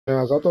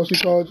I thought she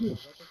called you.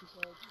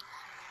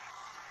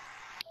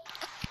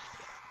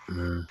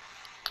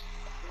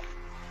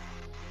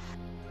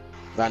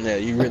 Donnell,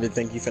 you really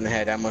think you finna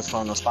have that much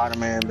fun on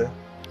Spider-Man, bro?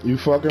 You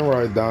fucking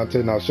right,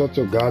 Donte. Now shut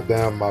your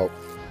goddamn mouth.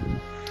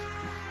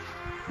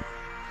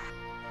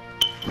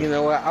 You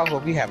know what? I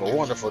hope you have a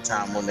wonderful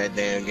time on that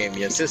damn game.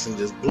 Your system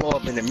just blow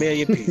up in a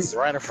million pieces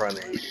right in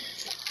front of you.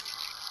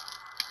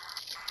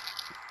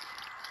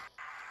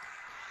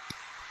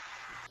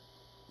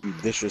 You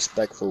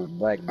disrespectful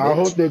black I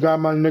hope bitch. they got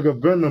my nigga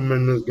Venom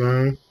in this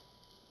game.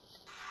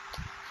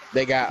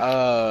 They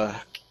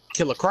got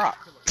Killer Croc.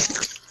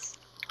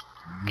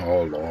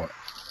 Oh Lord.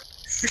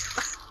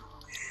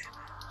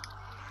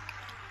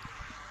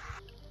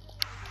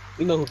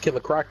 You know who Killer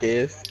Croc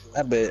is?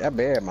 I bet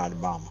everybody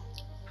bomber.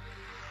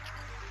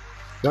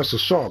 That's a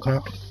shark,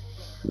 huh?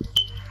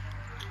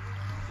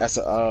 That's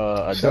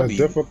a Said W.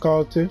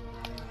 difficulty.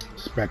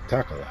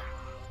 Spectacular.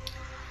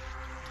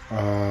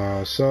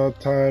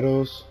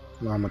 Subtitles.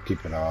 No, I'm gonna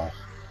keep it off.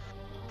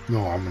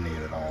 No, I'm gonna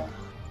need it all.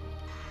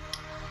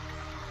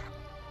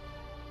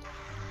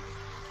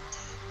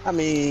 I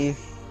mean,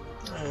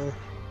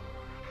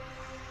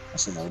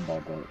 that's another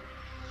ball goat.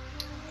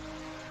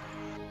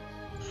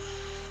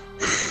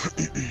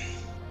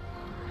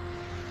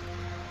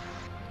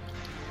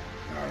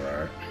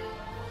 Alright.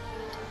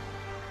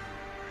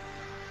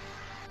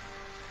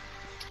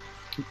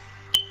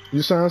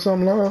 You sound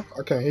something low?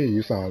 I can't hear you.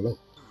 You sound low.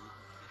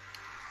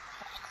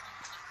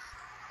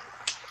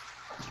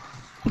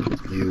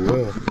 You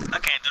will. I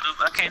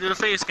can't do the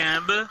face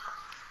scan, bro.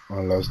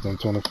 In less than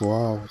 24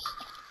 hours.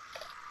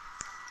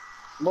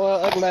 Boy,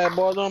 ugly ass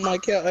boy, don't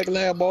like care, ugly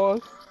ass boy.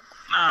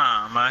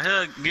 Nah, my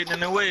hair getting in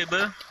the way,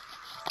 bro.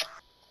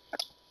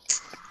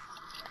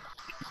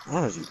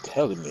 What are you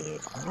telling me?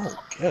 I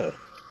don't care.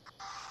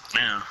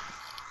 Yeah.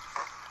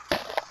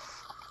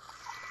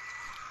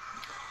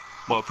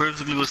 Boy,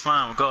 perfectly was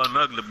fine with calling him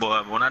ugly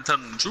boy, but when I tell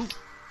him the truth,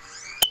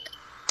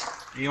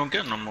 he don't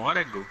get no more. How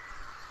that go?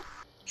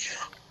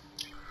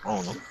 I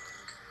don't know.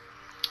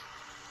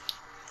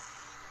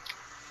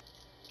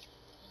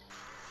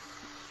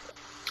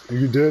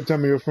 You did tell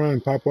me your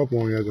friend pop up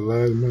on you at the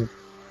last minute.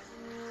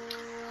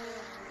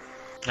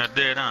 I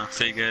did, huh?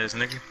 Fake ass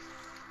nigga.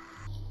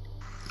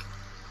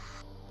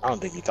 I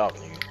don't think he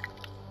talking to you.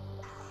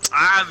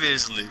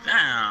 Obviously,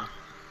 damn.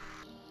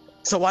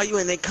 So why you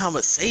in that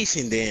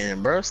conversation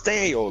then, bro?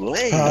 Stay in your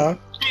lane. Huh?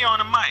 He on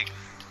the mic.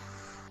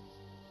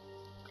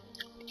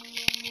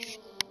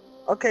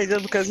 Okay,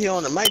 just because he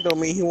on the mic don't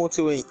mean he want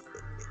to. Alright,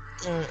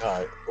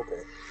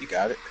 okay, you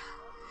got it.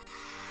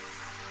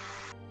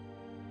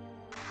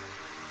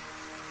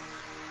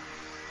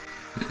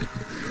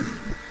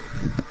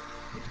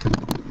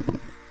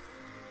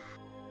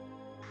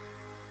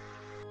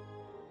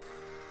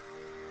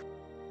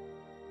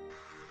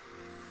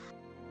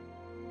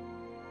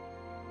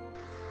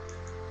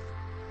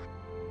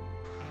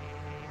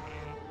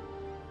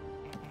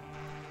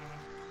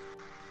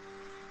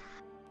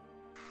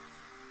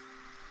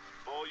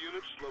 All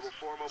units, level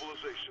 4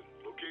 mobilization.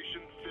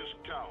 Location, Fisk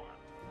Tower.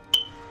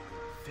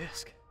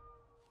 Fisk?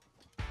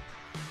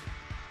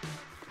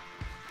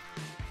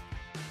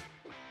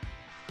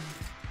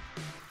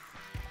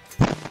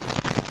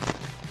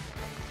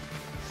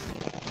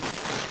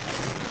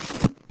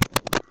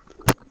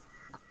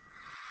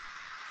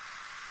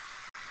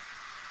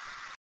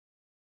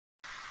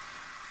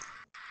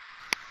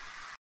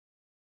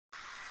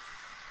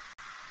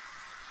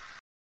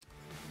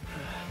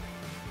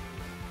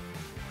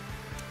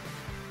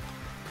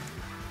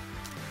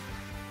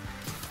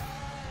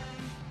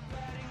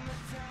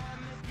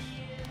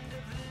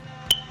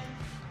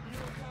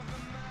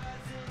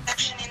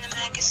 Action in the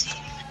magazine.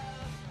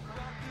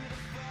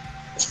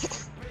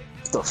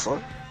 The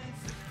fuck?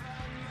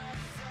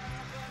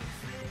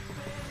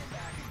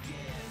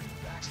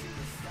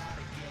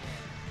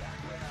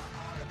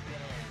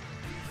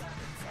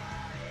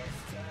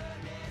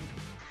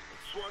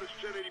 SWAT is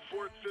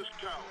 1084 at Fisk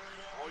Tower.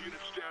 All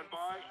units stand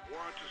by.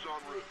 Warrant is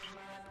en route.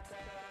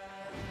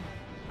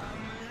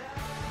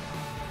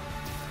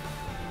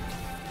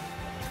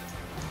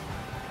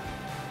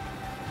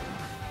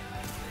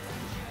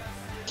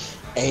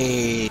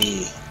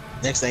 Hey,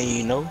 next thing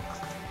you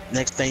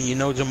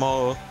know,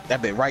 Jamal,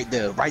 that bit right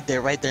there in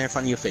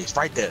front of your face,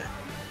 right there.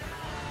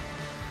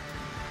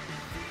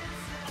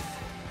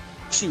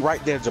 She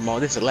right there, Jamal.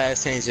 This is the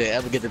last chance you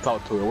ever get to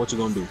talk to her. What you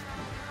gonna do?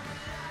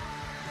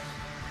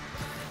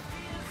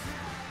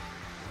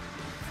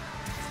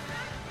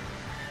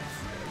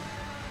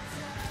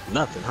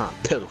 Nothing, huh?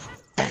 Pitiful.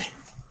 Bang.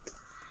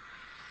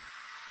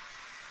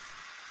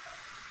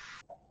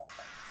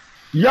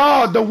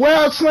 Yo, the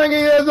web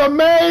slinging is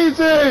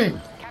amazing!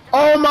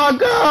 Oh my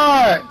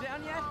god!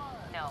 Down yet?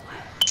 No,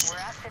 we're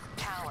at Fisk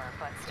Tower,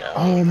 but still.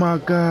 Oh my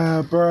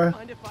god, bruh.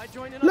 Mind if I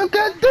join in on Look the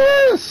at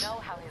this! Know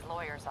how his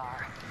lawyers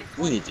are.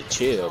 We need to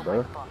chill,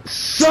 bro.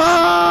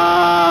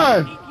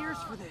 Son! 8 years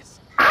for this.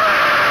 Ah!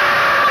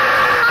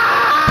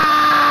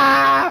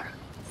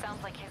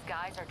 Sounds like his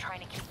guys are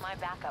trying to keep my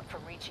backup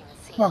from reaching the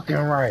scene. Fucking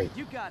right.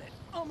 You got it.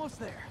 Almost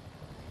there.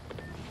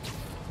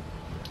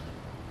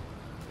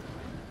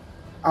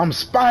 I'm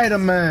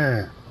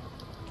Spiderman.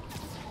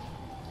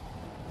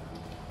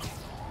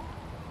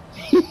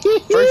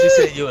 First you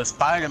said you was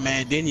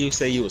Spider-Man, then you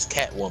say you was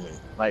Catwoman.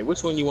 Like,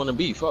 which one you want to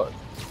be? Fuck.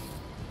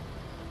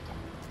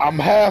 I'm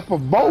half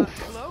of both.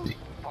 Hello?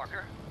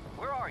 Parker,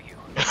 where are you?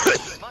 We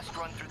must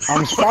run through the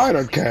I'm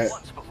Spider Cat.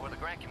 once before the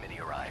grant committee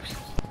arrives.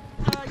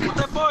 What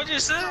that boy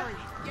just said? Sorry.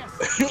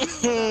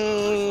 Yes.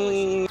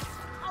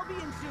 I'll be in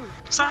soon.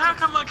 So how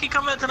come I keep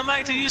coming back to the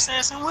mic to you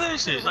saying some weird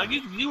shit? Like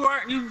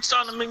you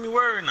starting to make me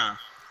worry now.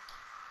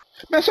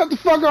 Man, shut the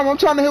fuck up. I'm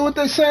trying to hear what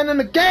they saying in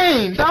the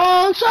game,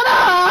 dog. Shut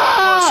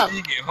Oh, up. so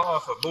you get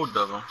hard for both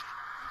of them.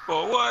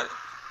 For what?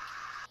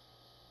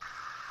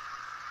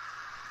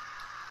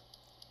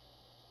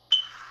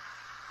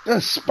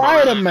 It's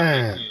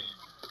Spider-Man.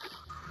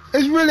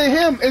 It's really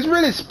him. It's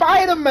really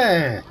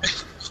Spider-Man.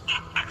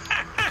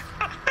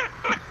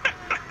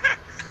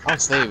 I'm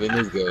saving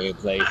this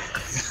gameplay.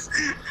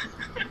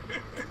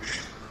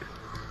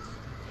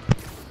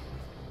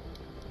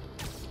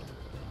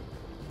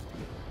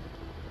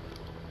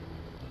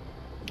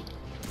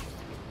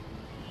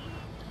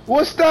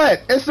 What's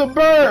that? It's a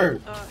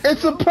bird.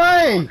 It's a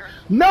plane.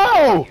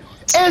 No,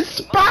 it's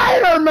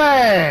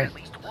Spider-Man. At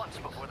least once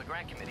before the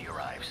grant committee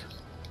arrives.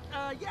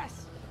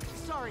 Yes.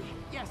 Sorry.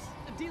 Yes.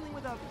 Dealing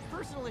with a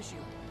personal issue.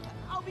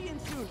 I'll be in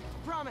soon.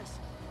 Promise.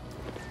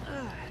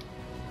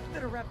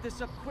 Better wrap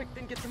this up quick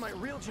than get to my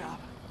real job.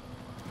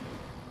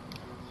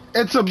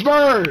 It's a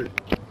bird.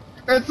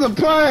 It's a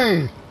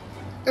plane.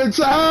 It's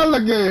an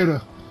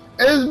alligator.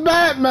 It's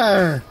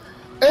Batman.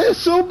 It's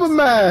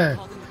Superman.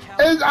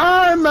 It's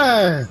Iron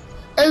Man.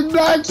 It's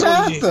Black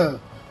Panther.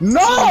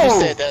 No. You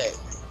said that.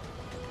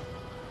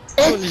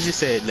 As soon as you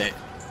said that.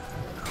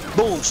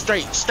 Boom,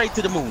 straight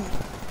to the moon.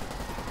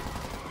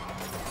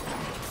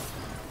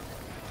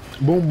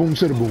 Boom, boom,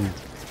 to the boom.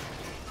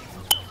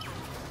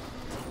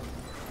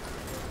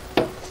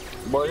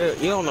 Boy,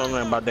 you don't know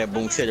nothing about that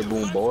boom, city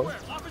boom, boy.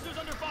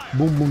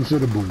 Boom, boom, to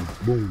the boom.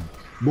 Boom.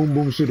 Boom,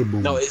 boom, to the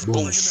boom. No, it's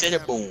boom, city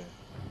boom.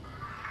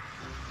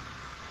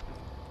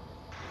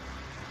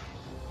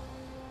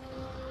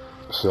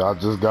 Shit, I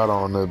just got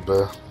on that,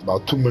 man.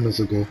 About 2 minutes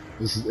ago.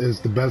 It's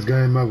the best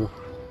game ever.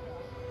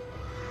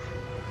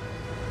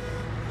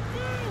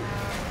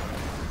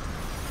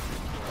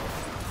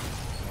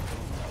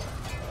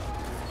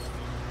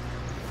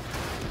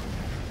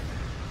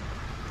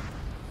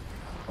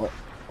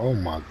 Oh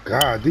my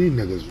God, these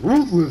niggas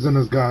ruthless in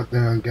this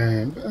goddamn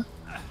game, man.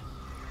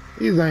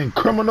 These ain't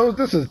criminals,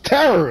 this is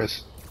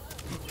terrorists.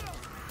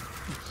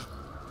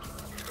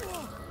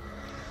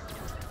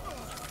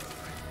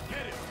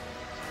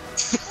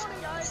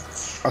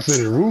 I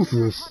said it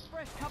ruthless.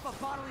 Fresh cup of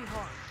bodily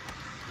harm.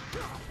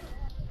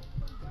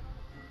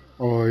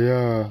 Oh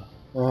yeah.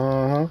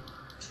 Uh-huh.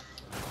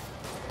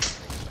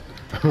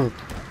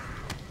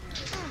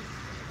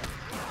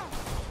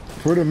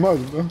 Pretty much,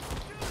 man.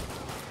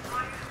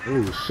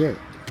 Oh shit.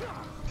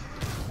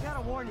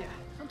 Gotta warn you,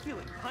 I'm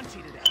feeling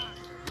punchy today.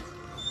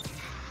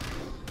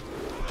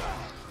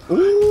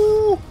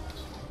 Ooh.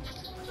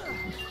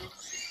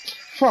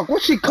 Fuck,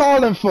 what's she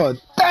calling for?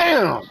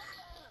 Damn.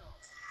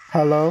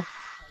 Hello.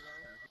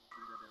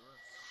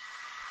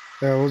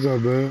 Yeah, what's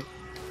up, man?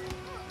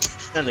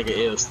 That nigga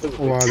is stupid.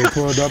 Why they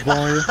pulled up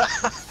on you?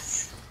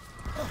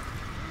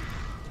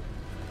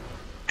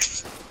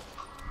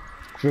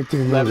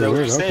 15 minutes What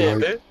away, you said,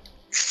 that's man. like,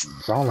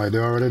 sound like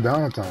they're already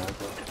downtown.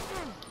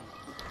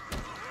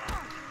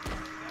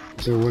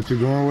 So what, you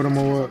going with him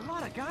or There's what? a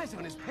lot of guys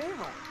on his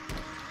payroll.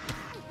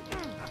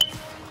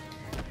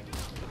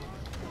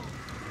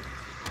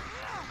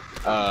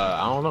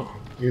 I don't know.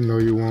 You know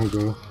you won't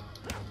go.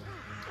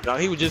 No,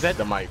 he was just at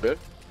the mic, man.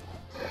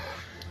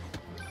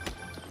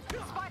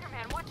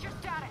 Spider-Man, what's your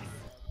status?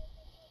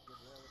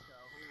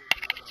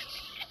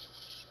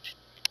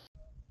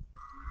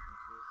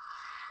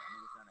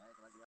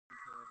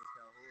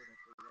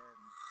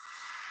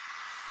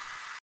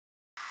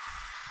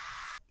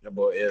 That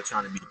boy is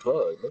trying to be the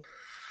plug, man.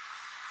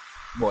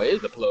 Boy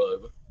is the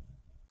plug, man.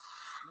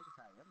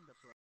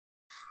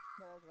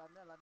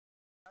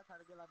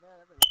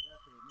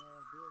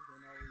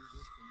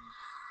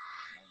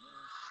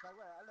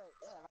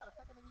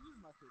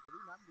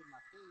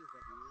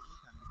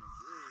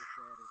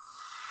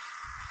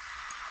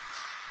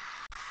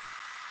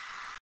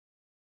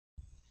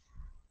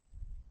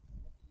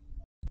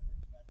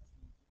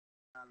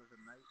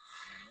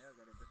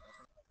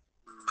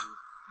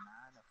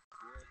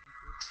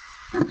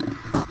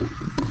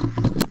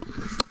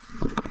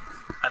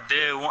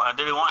 I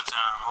did it one time.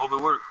 I hope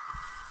it worked.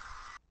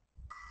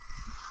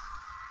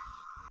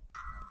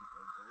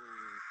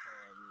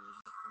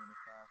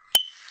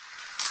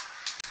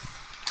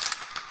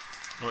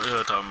 What you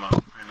talking about?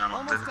 Ain't none of my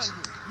Almost business. done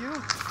here. You?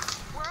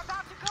 We're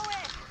about to go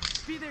in.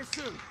 Be there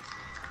soon.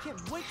 I can't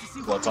wait to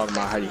see Boy talking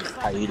about how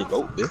you eat a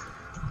goat, man.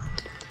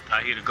 I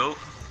hear the goat.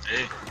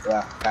 Hey.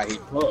 Yeah, how he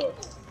plug.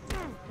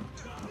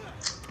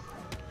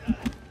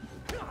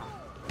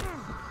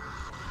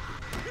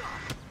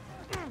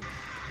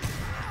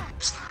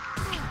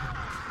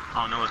 I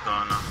don't know what's going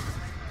on.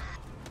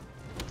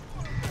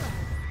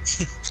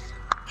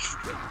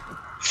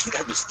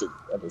 That was stupid.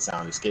 That was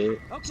sounding scared.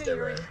 Okay, Still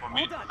Yuri. right. For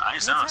me, All done. I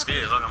ain't sound What's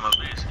scared. happening? Look at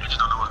my face. I just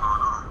don't know what's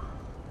going on.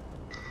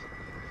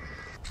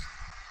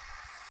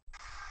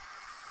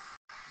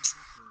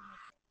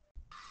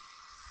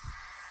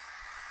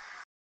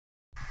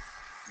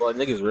 Boy,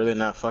 niggas really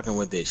not fucking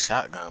with this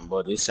shotgun,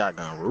 boy. This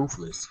shotgun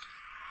ruthless.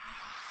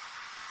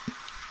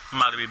 I'm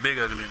about to be big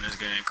ugly in this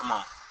game. Come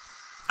on.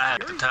 I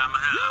had to tie my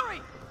hair.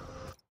 Yuri!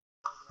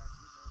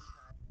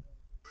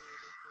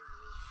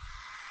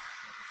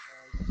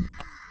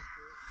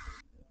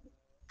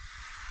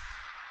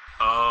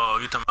 Oh,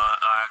 you talking about?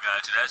 I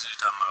got you. That's what you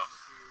talking about.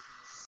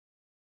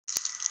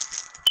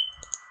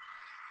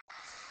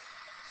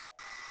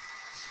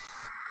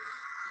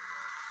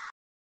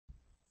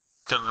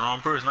 Telling the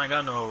wrong person. I ain't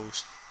got no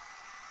hoes.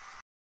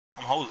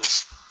 I'm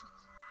holeless.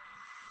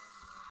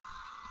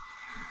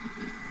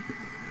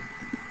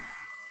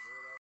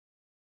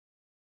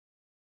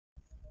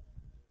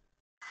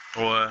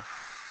 What?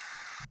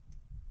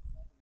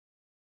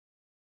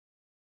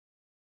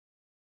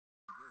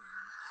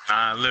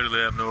 I literally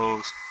have no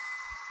hoes.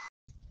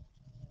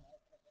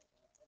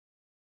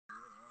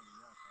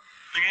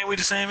 Nigga, ain't we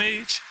the same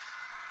age?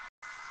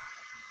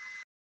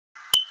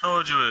 How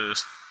old you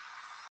is?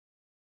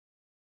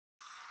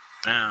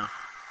 Damn.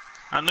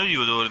 I knew you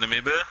was older than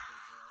me, bitch.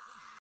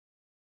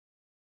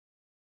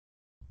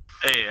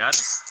 Hey,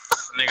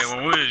 nigga,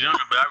 when we was younger,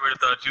 but I really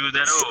thought you was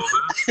that old,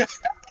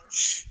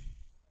 bitch.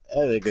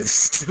 That nigga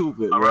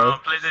stupid, bro. Around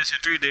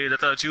PlayStation 3 days, I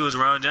thought you was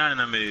around Johnny and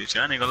them age.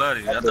 I ain't gonna lie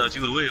to you. I thought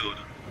you was way older.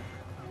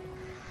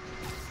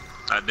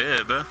 I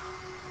did, bitch.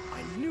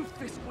 I knew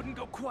this wouldn't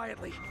go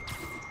quietly.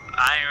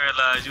 I ain't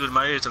realized you was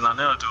my age till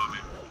Lionel told me.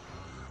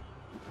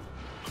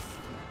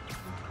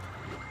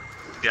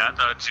 Yeah, I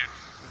thought you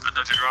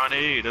was around the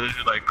age. That was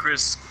like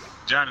Chris,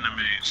 Johnny and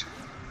them age.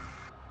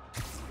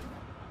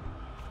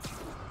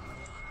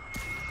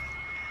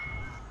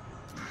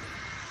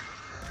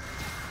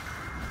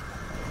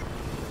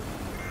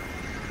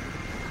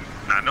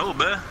 I know,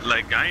 bruh.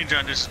 Like, I ain't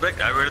trying to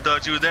disrespect. I really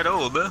thought you was that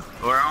old, bruh.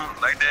 Or on,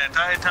 like, the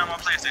entire time on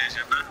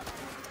PlayStation, bruh.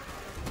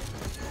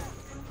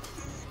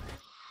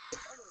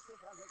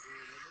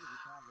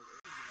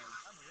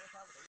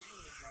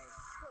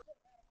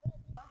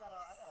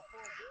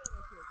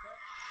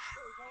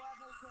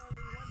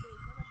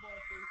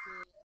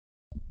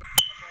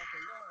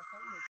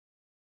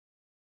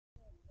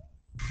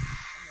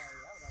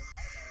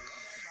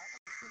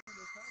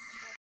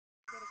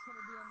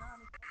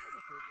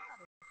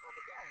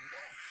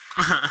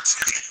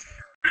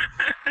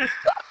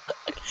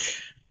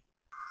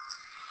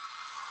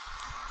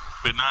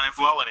 But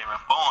 94, I wasn't even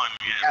born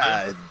yet,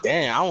 bruh. God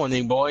damn, I wasn't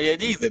even born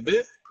yet either,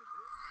 bitch.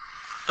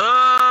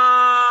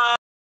 I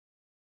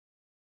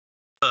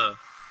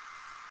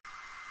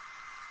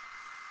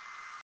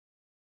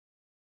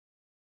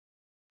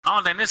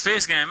don't think this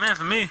face game meant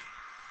for me.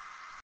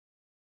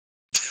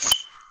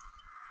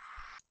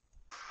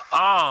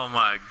 Oh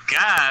my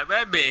god,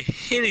 that bit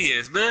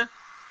hideous, bitch.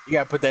 You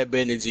gotta put that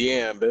bit in the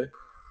GM, bitch.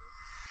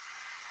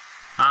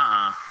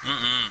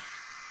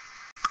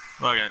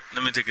 Okay,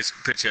 let me take a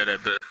picture of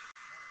that bit.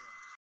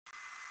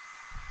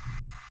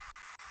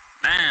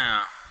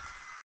 Damn.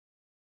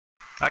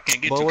 I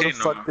can't get Boy, you where the K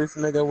no fuck more. this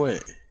nigga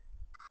went?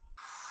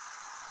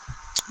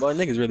 Boy,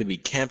 niggas really be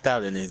camped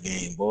out in this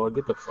game, boy.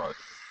 Get the fuck.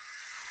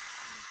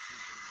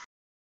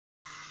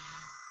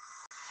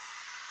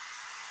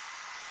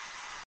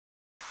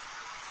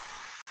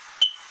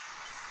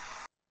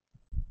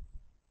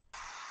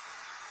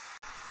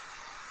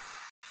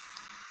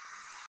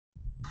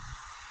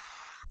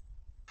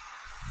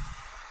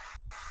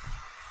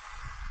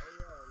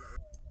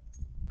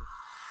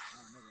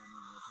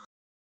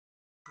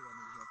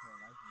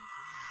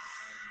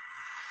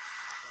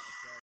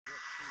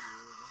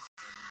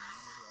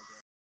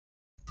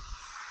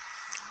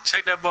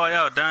 Check that boy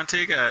out,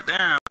 Donte. God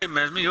damn, it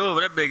messed me over.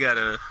 That big got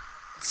a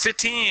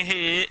 15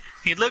 head.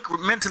 He look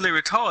mentally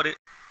retarded.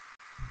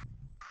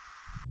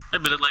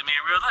 That bit look like me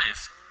in real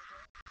life.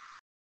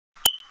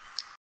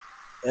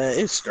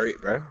 It's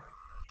straight, bro.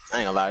 I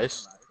ain't gonna lie.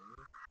 It's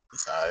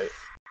alright.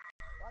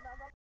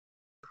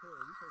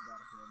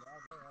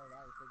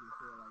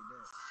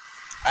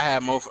 I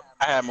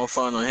had more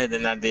fun on here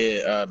than I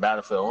did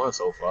Battlefield 1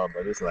 so far,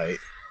 but it's like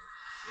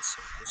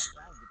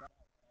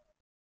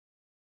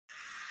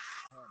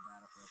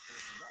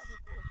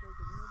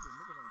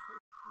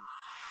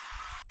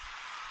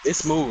it's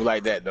smooth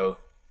like that though.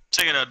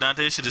 Check it out, Donte.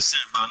 It should have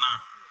sent by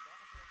now.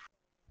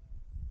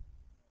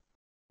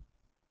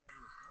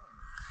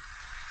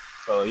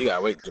 So you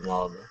gotta wait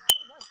tomorrow, man.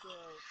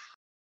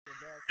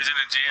 It's in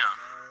the gym.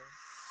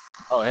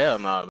 Oh hell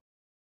no.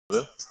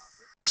 Nah.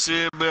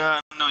 See, bro,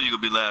 I know you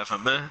gonna be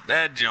laughing, bro.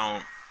 That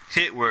joint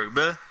hit work,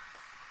 bro.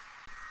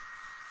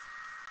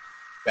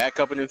 Back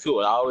up into it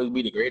will always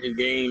be the greatest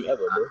game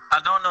ever, bro.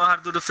 I don't know how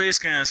to do the face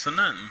scans for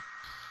nothing.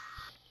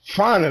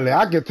 Finally,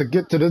 I get to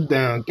this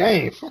damn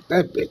game. Fuck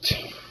that bitch.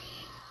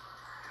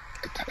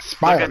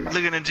 Spiderman.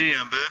 Look at the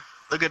gym, bro.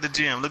 Look at the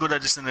gym. Look what I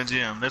just in the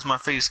gym. That's my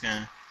face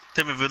scan.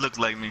 Tell me if it looks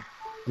like me.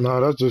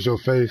 No, that's just your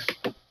face.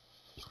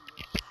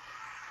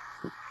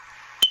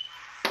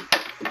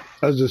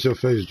 That's just your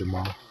face,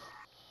 Jamal.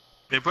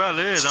 It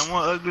probably is. I'm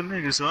one ugly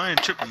nigga, so I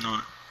ain't tripping on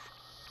it.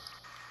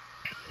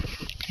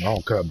 I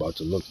don't care about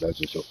the look. That's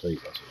just your face.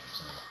 That's what I'm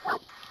saying.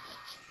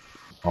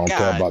 I don't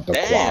care God about the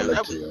damn,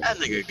 quality of that it.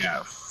 nigga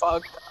got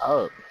fucked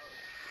up.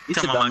 He's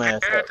a Come on, my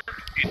dumbass. character.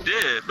 He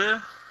did,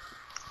 man.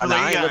 I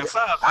Like he got in ain't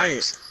 5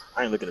 fights.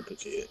 I ain't looking at the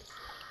picture yet.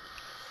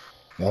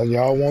 And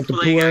y'all want the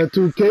Well, he got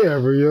 2K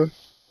every year.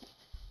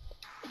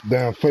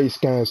 Damn face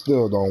scan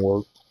still don't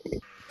work.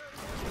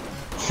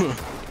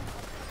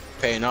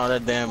 Paying all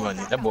that damn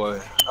money. That boy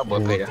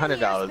paid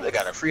 $100. They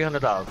got a free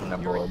 $100 from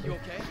that boy. You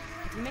okay?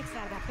 If he makes it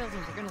out of that building,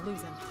 we're gonna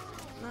lose him.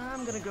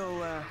 I'm gonna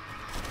go,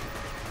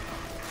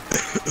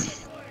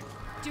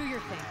 Do your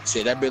thing.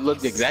 Shit, that bitch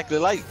looked exactly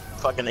like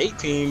fucking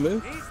 18,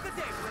 man.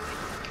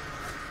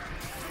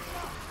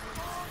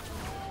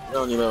 I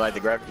don't even like the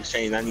graphics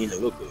change. I need to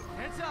look good.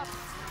 Heads up.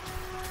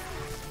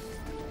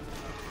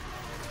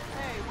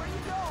 Hey, where you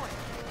going?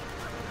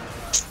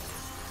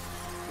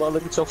 Well,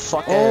 look at your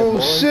fuck ass, Oh boy.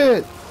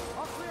 shit!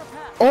 I'll clear a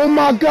path. Oh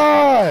my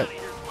god!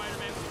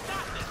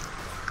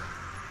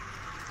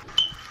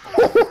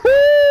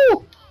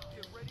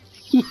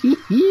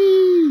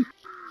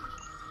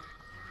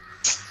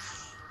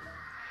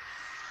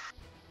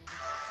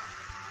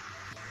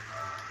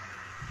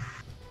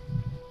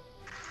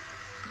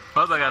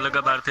 Probably gotta look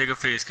up how to take a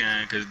face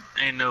scan, cause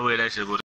ain't no way that shit would